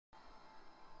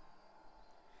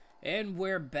And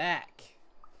we're back.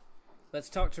 Let's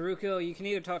talk to Rukil. You can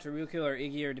either talk to Rukil or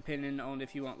Igir, depending on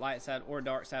if you want light side or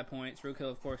dark side points.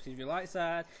 Rukil, of course, gives you light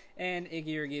side, and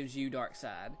Igir gives you dark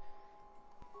side.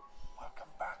 Welcome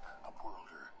back,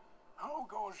 Upworlder. How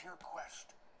goes your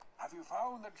quest? Have you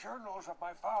found the journals of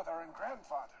my father and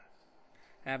grandfather?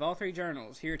 I have all 3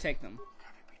 journals. Here, take them.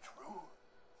 Can it be true?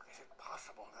 Is it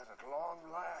possible that at long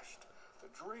last, the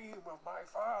dream of my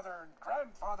father and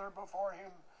grandfather before him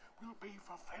will be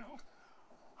fulfilled?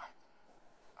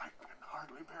 I can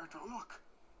hardly bear to look.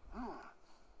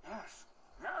 Yes,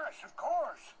 of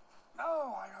course.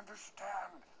 Now I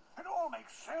understand. It all makes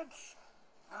sense.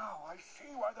 Now I see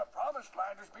why the Promised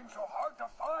Land has been so hard to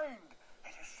find.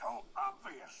 It is so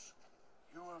obvious.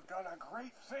 You have done a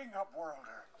great thing,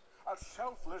 Upworlder. A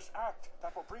selfless act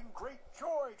that will bring great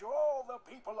joy to all the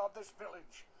people of this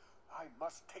village. I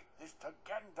must take this to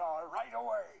Gendar right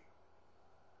away.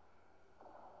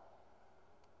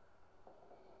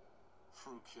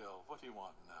 Rukil, what do you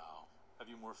want now? Have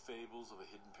you more fables of a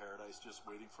hidden paradise just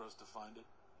waiting for us to find it?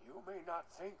 You may not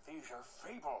think these are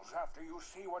fables after you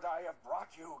see what I have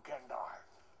brought you, Gendar.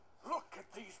 Look at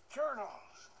these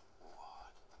journals.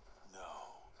 What?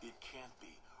 No, it can't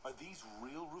be. Are these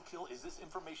real, Rukil? Is this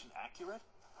information accurate?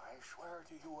 I swear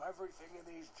to you everything in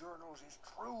these journals is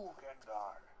true,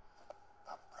 Gendar.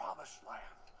 The Promised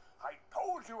Land. I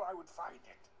told you I would find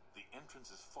it. The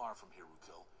entrance is far from here,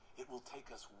 Rukil. It will take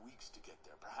us weeks to get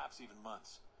there, perhaps even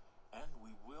months. And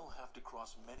we will have to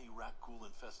cross many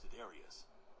Rakghoul-infested areas.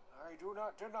 I do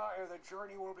not deny the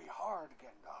journey will be hard,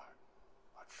 Gendar.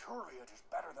 But surely it is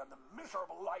better than the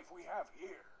miserable life we have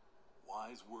here.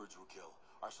 Wise words, Rukil.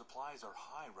 Our supplies are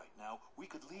high right now. We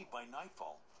could leave by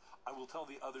nightfall. I will tell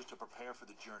the others to prepare for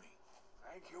the journey.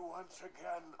 Thank you once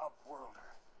again,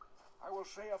 Upworlder. I will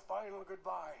say a final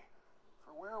goodbye.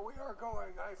 For where we are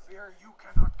going, I fear you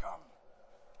cannot come.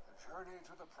 The journey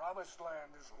to the Promised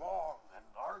Land is long and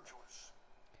arduous.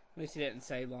 At least he didn't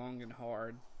say long and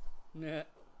hard. Nah.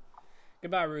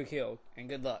 Goodbye, Rukil, and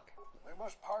good luck. We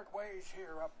must part ways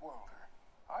here, Upworlder.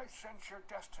 I sense your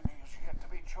destiny is yet to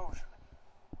be chosen.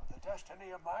 But the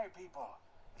destiny of my people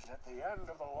is at the end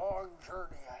of the long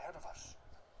journey ahead of us.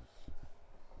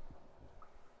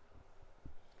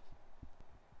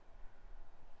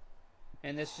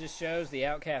 And this just shows the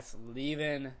outcasts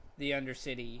leaving the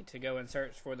Undercity to go and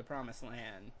search for the Promised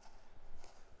Land.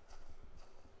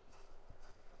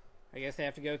 I guess they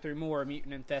have to go through more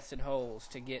mutant-infested holes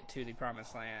to get to the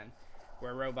Promised Land,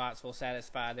 where robots will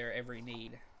satisfy their every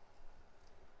need.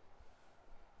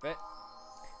 But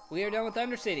we are done with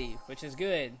Undercity, which is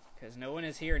good, because no one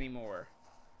is here anymore.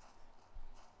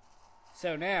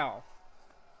 So now,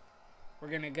 we're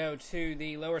going to go to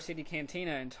the Lower City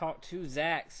Cantina and talk to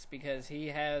Zax, because he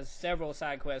has several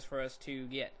side quests for us to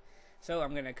get. So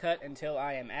I'm going to cut until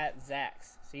I am at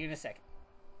Zax. See you in a second.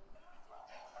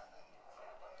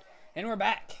 And we're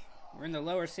back. We're in the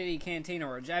Lower City Cantina,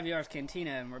 or Javier's Cantina,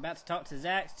 and we're about to talk to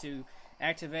Zax to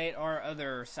activate our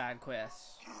other side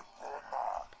quests.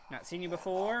 Not seen you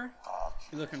before.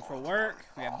 You're looking for work.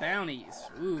 We have bounties.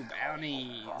 Ooh,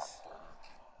 bounties.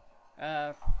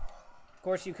 Of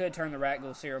course, you could turn the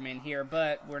Rakghoul serum in here,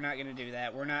 but we're not going to do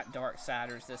that. We're not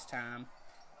Darksiders this time.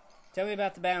 Tell me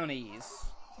about the bounties.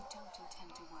 You don't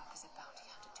intend to work as a bounty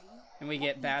hunter, do you? And we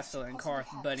get Basil and Karth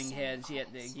butting heads yet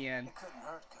again. It couldn't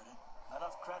hurt, could it?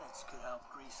 Enough credits could help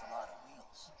grease a lot of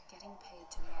wheels. Getting paid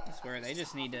to murder. I swear, they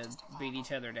just need to beat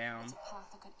each other down. It's a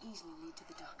path that could easily lead to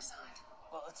the dark side.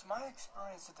 Well, it's my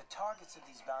experience that the targets of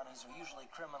these bounties are usually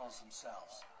criminals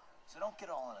themselves. So don't get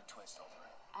all in a twist over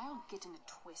it. I'll get in a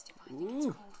twist if I think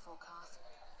it's called for, Karth.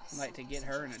 I'd like to get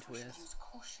her in a twist. Use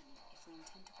caution if we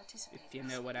intend to participate. If you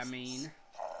know what I mean.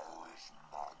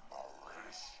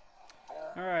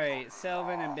 Alright,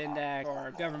 Selvin and Bendak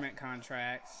are government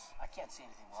contracts. I can't see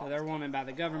anything wrong. So they're wanted by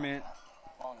the government.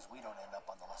 As long as we don't end up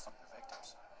on the list of the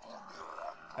victims.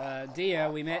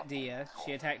 Dia, we met Dia.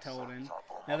 She attacked Holden.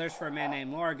 Now there's for a man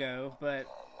named Largo, but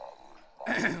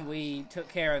we took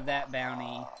care of that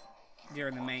bounty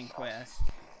during the main quest.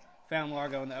 Found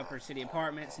Largo in the Upper City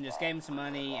apartments and just gave him some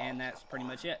money, and that's pretty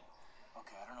much it.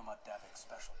 Okay, I don't know about Davik's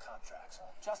special contracts.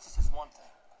 Justice is one thing,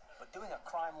 but doing a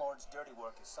crime lord's dirty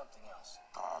work is something else.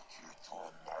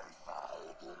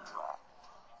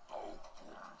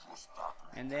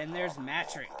 And then there's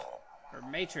Matrick, or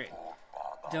Matrick.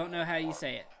 Don't know how you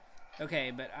say it.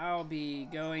 Okay, but I'll be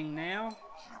going now.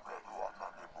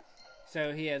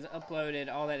 So he has uploaded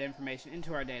all that information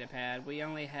into our data pad. We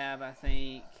only have, I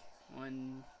think,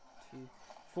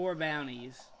 4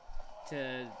 bounties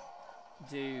to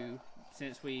do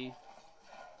since we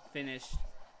finished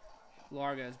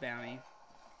Largo's bounty.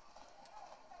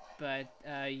 But,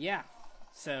 yeah.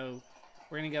 So,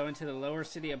 we're going to go into the lower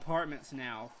city apartments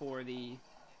now for the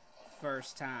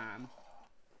first time.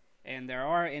 And there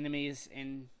are enemies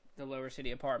in the lower city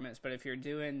apartments, but if you're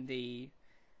doing the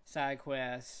side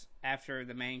quests after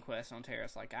the main quest on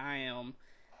Taris like I am,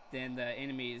 then the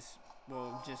enemies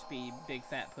will just be big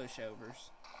fat pushovers.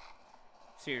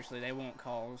 Seriously, they won't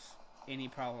cause any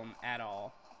problem at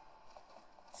all.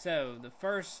 So, the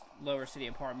first lower city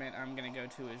apartment I'm going to go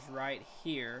to is right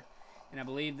here. And I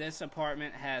believe this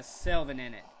apartment has Selvin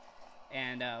in it.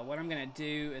 And what I'm going to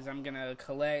do is I'm going to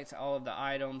collect all of the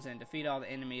items and defeat all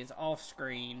the enemies off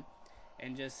screen.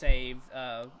 And just save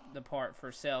the part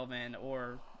for Selvin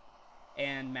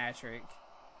and Matrick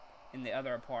in the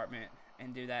other apartment.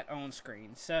 And do that on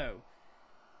screen. So,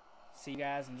 see you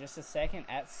guys in just a second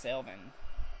at Selvin.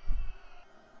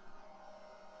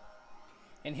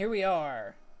 And here we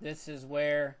are. This is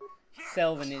where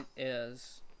Selvin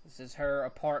is. This is her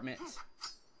apartment.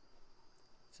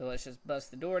 So let's just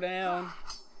bust the door down.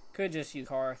 Could just use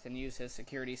Hearth and use his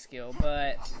security skill,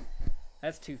 but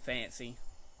that's too fancy.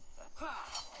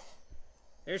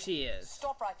 There she is.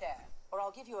 Stop right there, or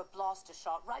I'll give you a blaster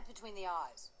shot right between the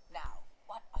eyes. Now,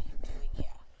 what are you doing here?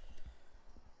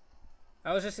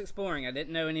 I was just exploring. I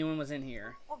didn't know anyone was in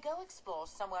here. Well, go explore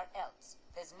somewhere else.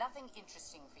 There's nothing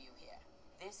interesting for you here.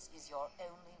 This is your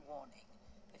only warning.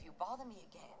 If you bother me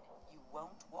again, you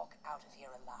won't walk out of here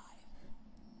alive.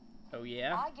 Oh,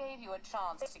 yeah? I gave you a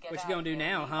chance to get What out you gonna do here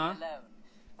now, and huh? leave me alone,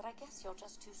 but I guess you're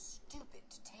just too stupid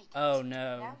to take it. Oh,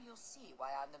 no. Now you'll see why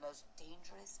I'm the most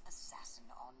dangerous assassin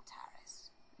on Taris.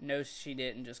 No, she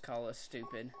didn't just call us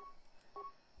stupid.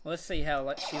 Let's see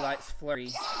how she likes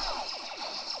flirty.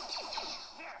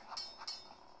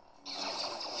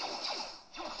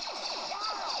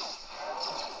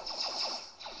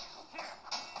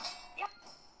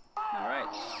 Alright.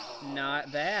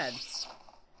 Not bad.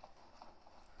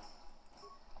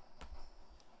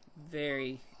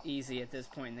 Very easy at this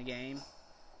point in the game.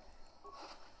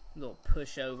 Little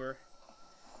pushover.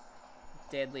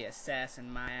 Deadly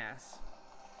assassin, my ass.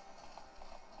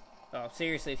 Oh,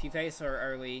 seriously, if you face her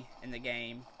early in the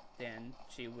game, then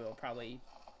she will probably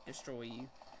destroy you.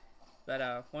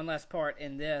 But one last part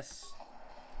in this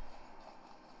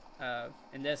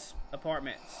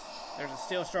apartment, there's a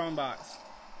steel strongbox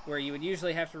where you would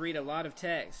usually have to read a lot of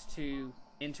text to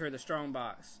enter the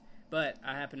strongbox. But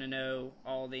I happen to know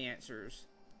all the answers,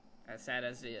 as sad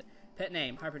as it is. Pet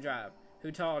name, Hyperdrive.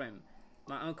 Who taught him?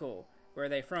 My uncle. Where are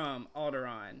they from?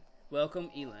 Alderaan. Welcome,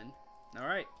 Elin.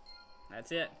 Alright,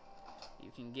 that's it.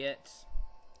 You can get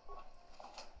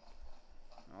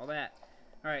all that.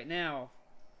 Alright, now,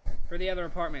 for the other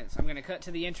apartments, I'm going to cut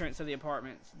to the entrance of the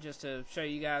apartments just to show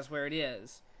you guys where it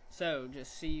is. So,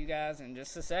 just see you guys in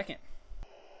just a second.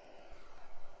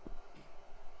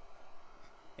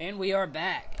 And we are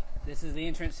back. This is the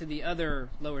entrance to the other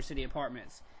lower city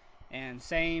apartments. And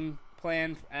same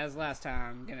plan as last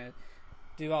time. I'm going to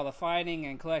do all the fighting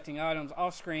and collecting items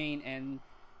off screen and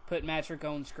put Matrick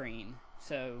on screen.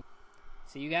 So,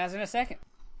 see you guys in a second.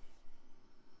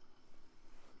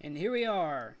 And here we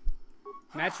are.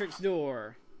 Matrick's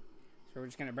door. So we're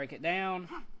just going to break it down.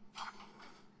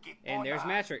 And there's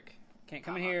Matrick. Can't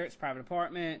come in here. It's a private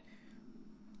apartment.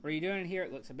 What are you doing in here?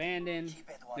 It looks abandoned.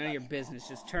 None of your business.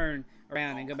 Just turn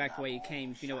around and go back the way you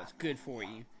came if you know what's good for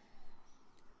you.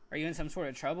 Are you in some sort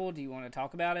of trouble? Do you want to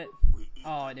talk about it?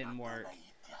 Oh, it didn't work.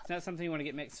 It's not something you want to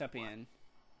get mixed up in.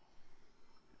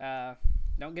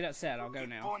 Don't get upset. I'll go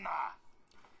now.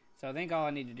 So I think all I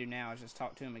need to do now is just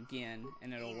talk to him again,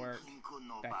 and it'll work.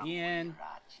 Back in.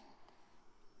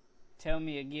 Tell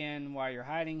me again why you're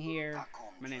hiding here.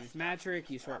 My name is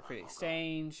Matrick. Used to work for the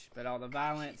exchange, but all the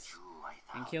violence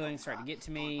and killing started to get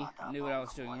to me. I knew what I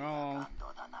was doing wrong.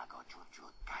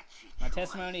 My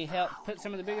testimony helped put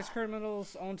some of the biggest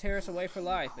criminals on Taris away for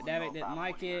life, but Davik didn't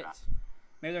like it.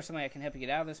 Maybe there's somebody that can help you get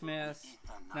out of this mess.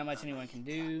 Not much anyone can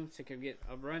do. Sick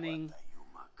of running.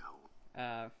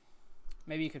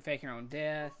 Maybe you could fake your own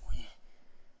death.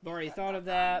 I've already thought of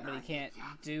that, but he can't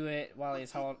do it while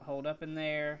he's holed up in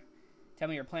there. Tell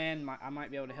me your plan. I might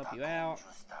be able to help you out.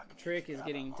 The trick is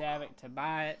getting Davik to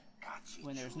buy it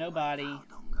when there's nobody.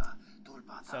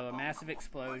 So a massive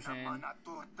explosion.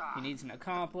 He needs an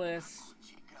accomplice.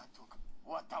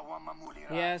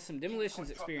 He has some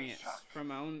demolitions experience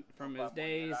from his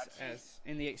days as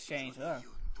in the exchange. Ugh,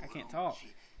 I can't talk.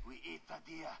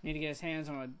 Need to get his hands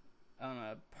on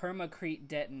a permacrete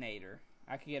detonator.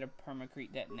 I could get a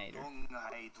permacrete detonator.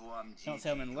 Don't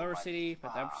sell them in the lower city,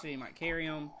 but the upper city might carry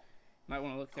them. Might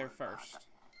want to look there first.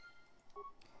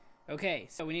 Okay,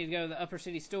 so we need to go to the upper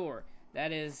city store.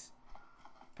 That is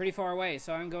pretty far away,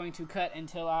 so I'm going to cut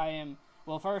until I am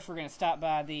Well, first we're going to stop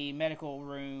by the medical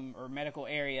room or medical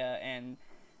area and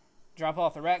drop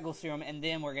off the rat ghoul serum, and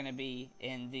then we're going to be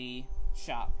in the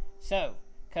shop. So,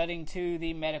 cutting to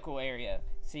the medical area.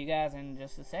 See you guys in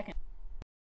just a second.